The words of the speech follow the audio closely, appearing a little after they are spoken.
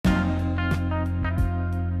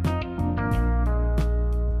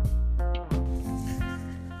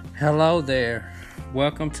Hello there.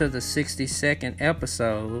 Welcome to the 62nd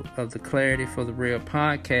episode of the Clarity for the Real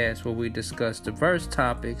podcast, where we discuss diverse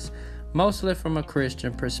topics, mostly from a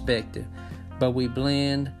Christian perspective, but we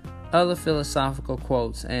blend other philosophical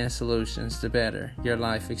quotes and solutions to better your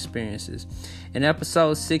life experiences. In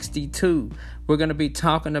episode 62, we're going to be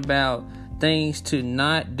talking about things to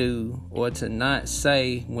not do or to not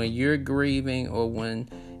say when you're grieving or when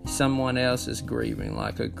someone else is grieving,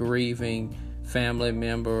 like a grieving family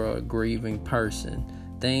member or a grieving person.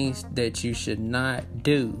 Things that you should not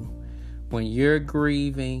do when you're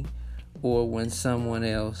grieving or when someone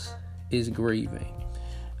else is grieving.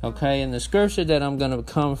 Okay, and the scripture that I'm going to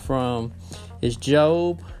come from is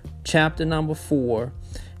Job chapter number 4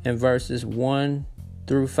 and verses 1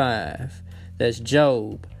 through 5. That's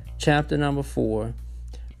Job chapter number 4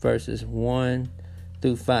 verses 1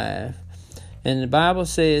 through 5. And the Bible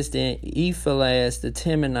says that Eliphaz the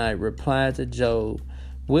Temanite replied to Job,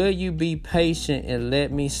 "Will you be patient and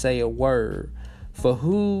let me say a word? For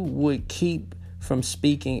who would keep from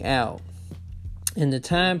speaking out? In the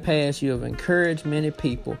time past, you have encouraged many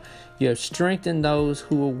people. You have strengthened those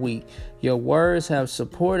who are weak. Your words have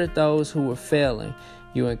supported those who are failing.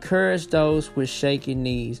 You encourage those with shaky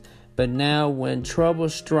knees. But now when trouble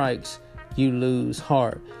strikes, you lose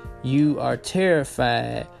heart. You are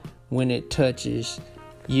terrified when it touches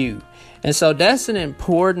you." And so that's an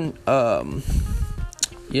important,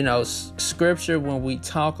 scripture when we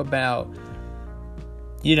talk about,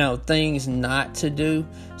 things not to do.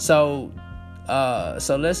 So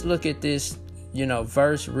let's look at this,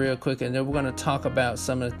 verse real quick, and then we're going to talk about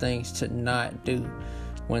some of the things to not do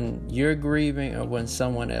when you're grieving or when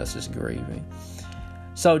someone else is grieving.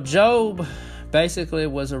 So Job basically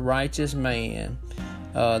was a righteous man.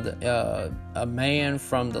 A man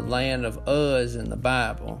from the land of Uz in the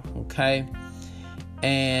Bible, okay?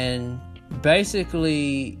 And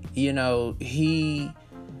basically, he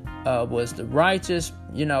was the righteous,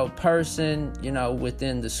 person,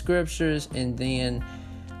 within the scriptures. And then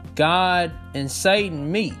God and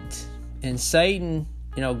Satan meet. And Satan,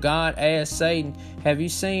 God asked Satan, "Have you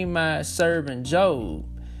seen my servant Job?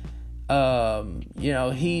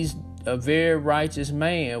 He's a very righteous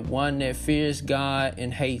man, one that fears God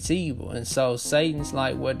and hates evil." And so Satan's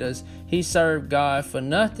like, "What does he serve God for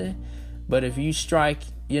nothing? But if you strike,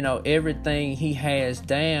 everything he has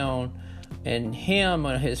down, and him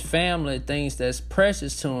or his family, things that's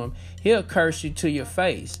precious to him, he'll curse you to your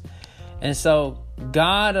face." And so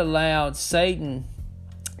God allowed Satan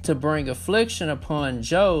to bring affliction upon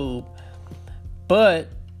Job, but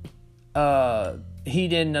he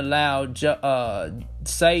didn't allow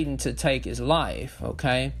Satan to take his life.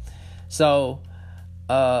 Okay, so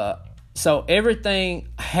everything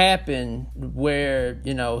happened where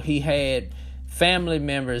he had family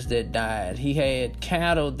members that died. He had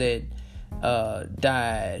cattle that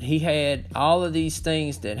died. He had all of these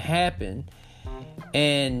things that happened,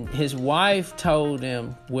 and his wife told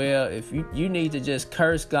him, "Well, if you need to just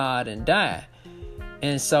curse God and die."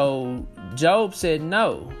 And so Job said,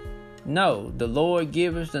 No, the Lord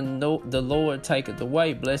giveth and the Lord taketh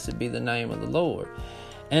away. Blessed be the name of the Lord.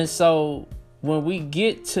 And so when we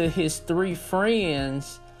get to his three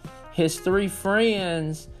friends,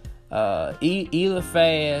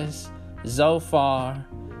 Eliphaz, Zophar,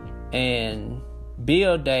 and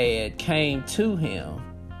Bildad came to him.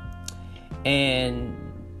 And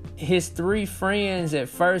his three friends, at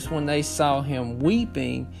first, when they saw him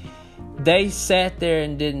weeping, they sat there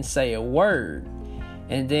and didn't say a word.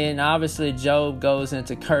 And then obviously Job goes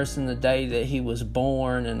into cursing the day that he was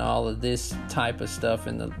born and all of this type of stuff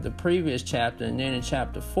in the previous chapter. And then in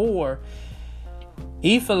chapter 4,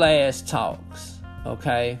 Eliphaz talks,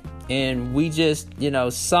 okay? And we just,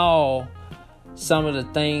 saw some of the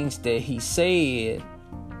things that he said.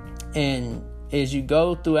 And as you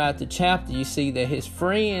go throughout the chapter, you see that his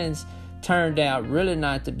friends turned out really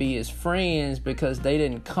not to be his friends because they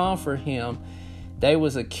didn't comfort him. They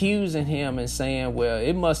was accusing him and saying, "Well,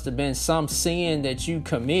 it must have been some sin that you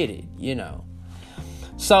committed,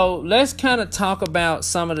 So let's kind of talk about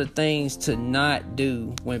some of the things to not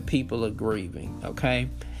do when people are grieving, okay?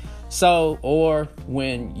 So, or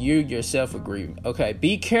when you yourself are grieving, okay?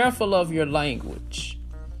 Be careful of your language,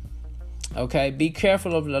 okay? Be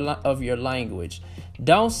careful of your language.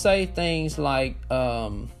 Don't say things like,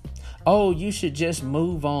 "Oh, you should just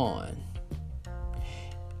move on."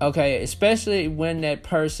 Okay, especially when that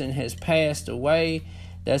person has passed away.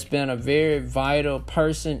 That's been a very vital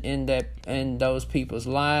person in those people's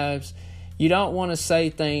lives. You don't want to say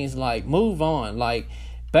things like "move on." Like,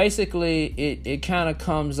 basically, it kind of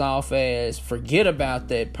comes off as forget about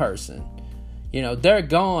that person. They're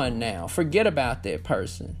gone now. Forget about that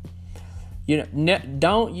person.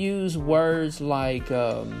 don't use words like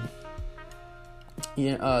that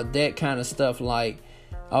kind of stuff, like,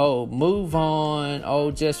 oh, move on, oh,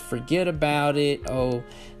 just forget about it, oh,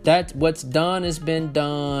 that what's done has been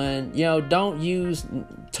done. Don't use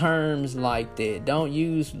terms like that. Don't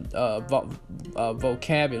use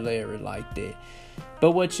vocabulary like that.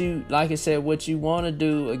 But what you want to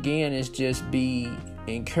do again is just be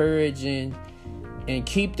encouraging and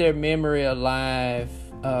keep their memory alive,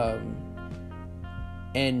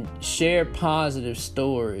 and share positive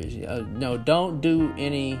stories. Don't do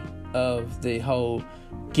any of the whole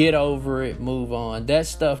get over it, move on. That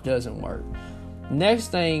stuff doesn't work. Next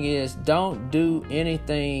thing is, don't do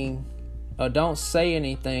anything or don't say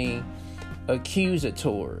anything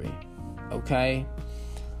accusatory. Okay?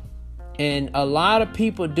 And a lot of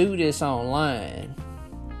people do this online,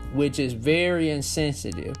 which is very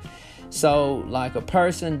insensitive. So, like, a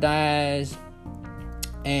person dies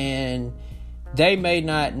and they may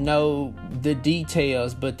not know the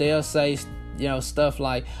details, but they'll say, stuff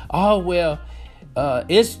like, oh, well,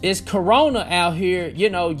 it's Corona out here.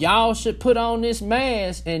 Y'all should put on this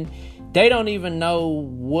mask. And they don't even know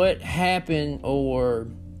what happened or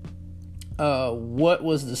what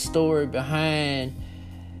was the story behind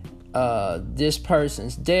this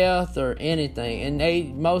person's death or anything. And they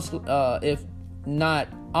most, if not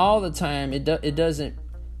all the time, it doesn't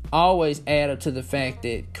always add up to the fact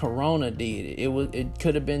that Corona did it. It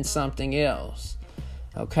could have been something else.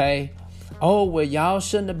 Okay. Oh, well, y'all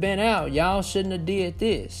shouldn't have been out. Y'all shouldn't have did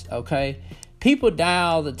this. Okay. People die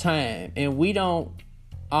all the time, and we don't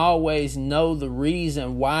always know the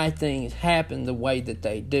reason why things happen the way that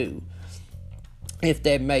they do, if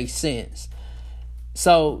that makes sense.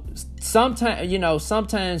 So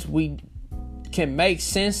sometimes we can make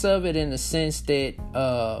sense of it in the sense that,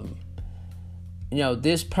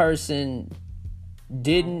 this person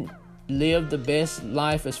didn't live the best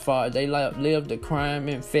life, as far as they lived a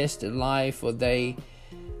crime-infested life, or they,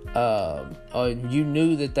 or you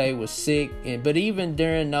knew that they were sick. But even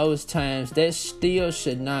during those times, that still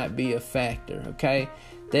should not be a factor. Okay,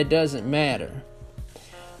 that doesn't matter.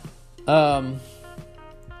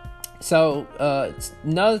 So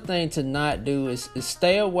another thing to not do is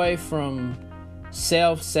stay away from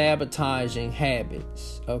self-sabotaging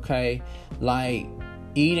habits. Okay, like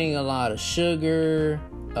eating a lot of sugar,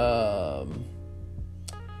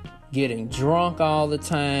 getting drunk all the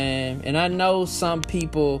time. And I know some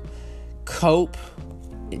people cope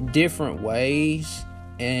in different ways,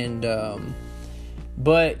 and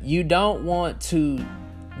but you don't want to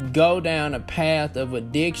go down a path of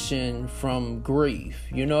addiction from grief.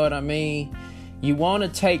 You know what I mean? You want to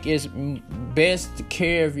take as best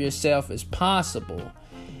care of yourself as possible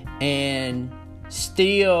and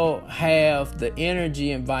still have the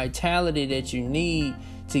energy and vitality that you need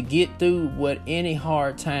to get through any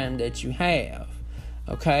hard time that you have.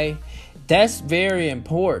 Okay? That's very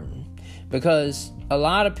important, because a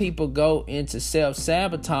lot of people go into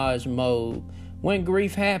self-sabotage mode when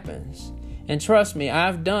grief happens. And trust me,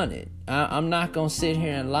 I've done it. I'm not going to sit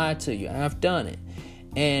here and lie to you. I've done it.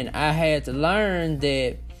 And I had to learn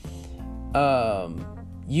that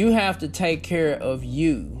you have to take care of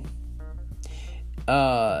you.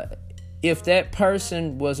 If that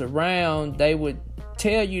person was around, they would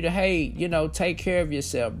tell you to, hey, take care of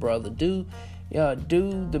yourself, brother. Do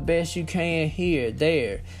the best you can here,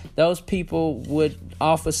 there. Those people would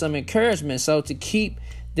offer some encouragement. So to keep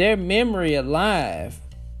their memory alive,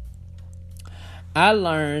 I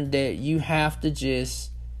learned that you have to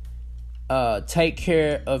just take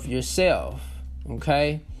care of yourself.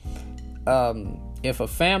 Okay? If a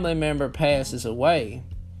family member passes away,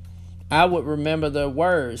 I would remember their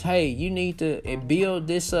words. Hey, you need to build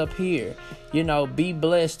this up here. Be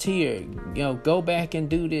blessed here. Go back and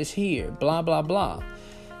do this here. Blah, blah, blah.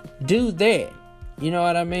 Do that. You know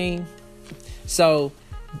what I mean? So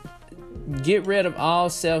get rid of all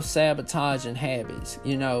self-sabotaging habits.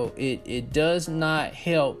 It does not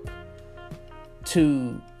help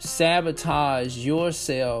to sabotage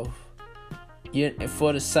yourself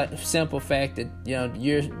for the simple fact that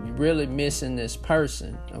you're really missing this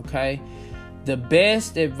person. Okay, the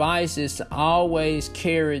best advice is to always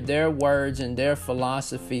carry their words and their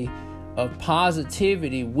philosophy of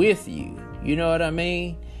positivity with you. You know what I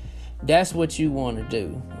mean? That's what you want to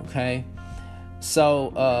do. Okay.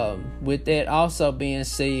 So with that also being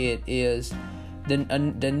said, is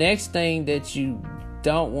the next thing that you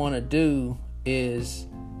don't want to do is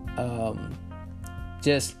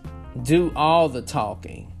just do all the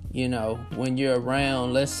talking. When you're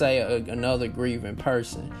around, let's say another grieving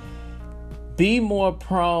person, be more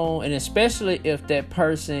prone, and especially if that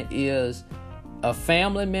person is a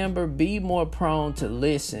family member, be more prone to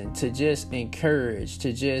listen, to just encourage,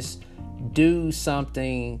 to just do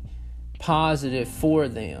something positive for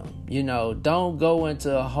them. Don't go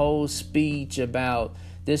into a whole speech about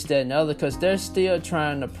this, that, and other, because they're still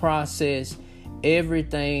trying to process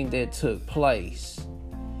everything that took place.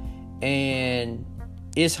 And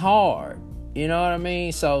it's hard. You know what I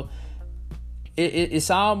mean? So it's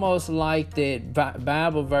almost like that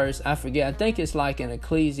Bible verse. I forget. I think it's like in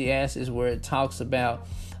Ecclesiastes where it talks about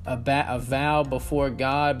a vow before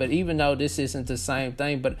God. But even though this isn't the same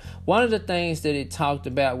thing, but one of the things that it talked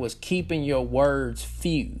about was keeping your words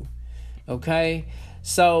few. Okay?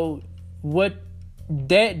 So what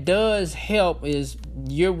that does help is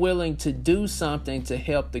you're willing to do something to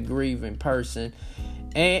help the grieving person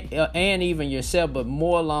and even yourself, but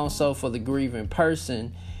more along so for the grieving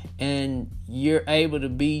person. And you're able to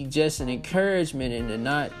be just an encouragement and to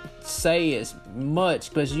not say as much,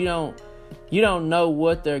 because you don't know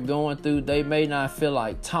what they're going through. They may not feel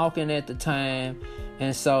like talking at the time.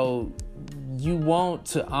 And so you want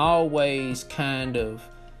to always kind of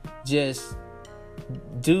just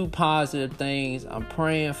do positive things. I'm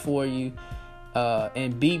praying for you,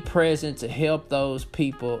 and be present to help those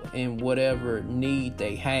people in whatever need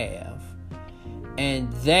they have.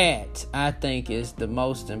 And that, I think, is the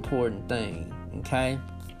most important thing. Okay.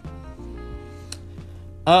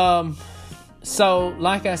 So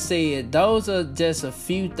like I said, those are just a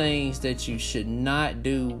few things that you should not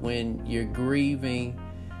do when you're grieving,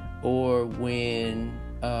 or when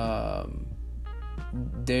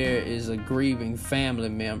there is a grieving family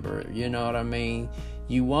member. You know what I mean?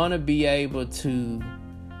 You want to be able to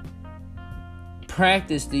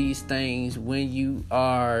practice these things when you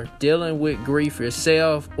are dealing with grief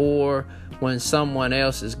yourself, or when someone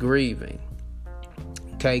else is grieving.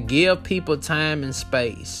 Okay, give people time and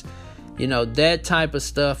space. That type of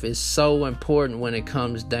stuff is so important when it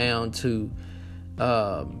comes down to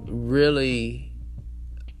really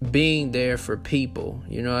being there for people.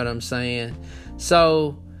 You know what I'm saying?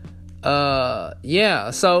 So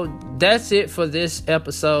so that's it for this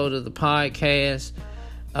episode of the podcast.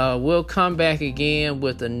 We'll come back again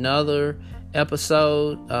with another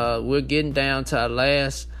episode. We're getting down to our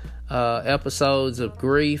last episodes of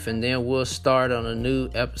grief, and then we'll start on a new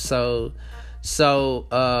episode.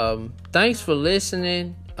 So thanks for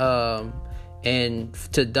listening. And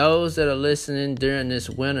to those that are listening during this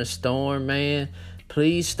winter storm, man,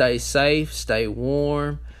 please stay safe, stay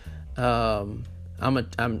warm. I'm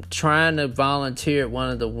trying to volunteer at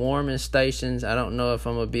one of the warming stations. I don't know if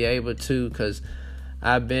I'm gonna be able to, because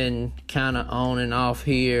I've been kind of on and off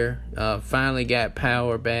here. Finally got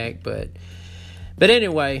power back, but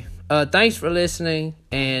anyway, thanks for listening,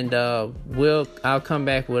 and I'll come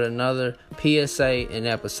back with another PSA and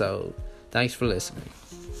episode. Thanks for listening.